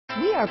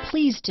We are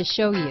pleased to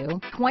show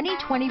you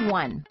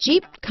 2021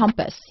 Jeep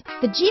Compass.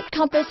 The Jeep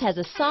Compass has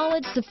a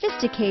solid,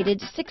 sophisticated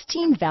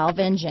 16-valve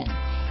engine.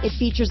 It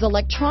features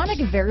electronic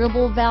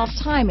variable valve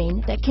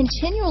timing that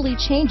continually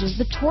changes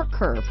the torque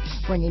curve,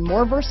 bringing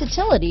more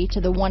versatility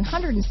to the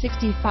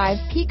 165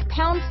 peak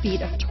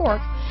pound-feet of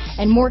torque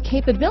and more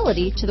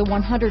capability to the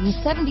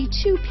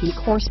 172 peak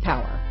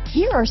horsepower.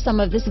 Here are some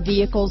of this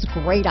vehicle's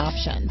great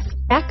options: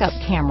 backup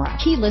camera,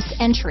 keyless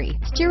entry,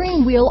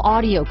 steering wheel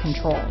audio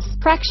controls,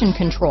 traction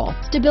control,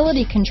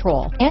 stability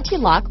control,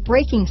 anti-lock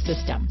braking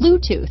system,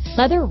 Bluetooth,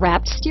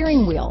 leather-wrapped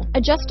steering wheel,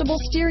 adjustable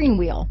steering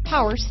wheel,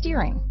 power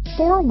steering,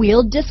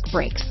 four-wheel disc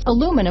brakes,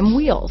 aluminum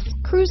wheels,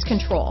 cruise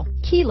control,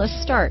 keyless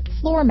start,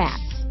 floor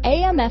mats,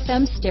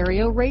 AM/FM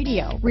stereo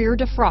radio, rear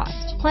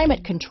defrost,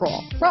 climate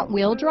control,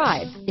 front-wheel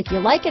drive. If you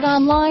like it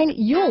online,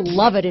 you'll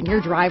love it in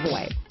your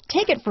driveway.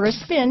 Take it for a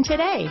spin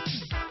today.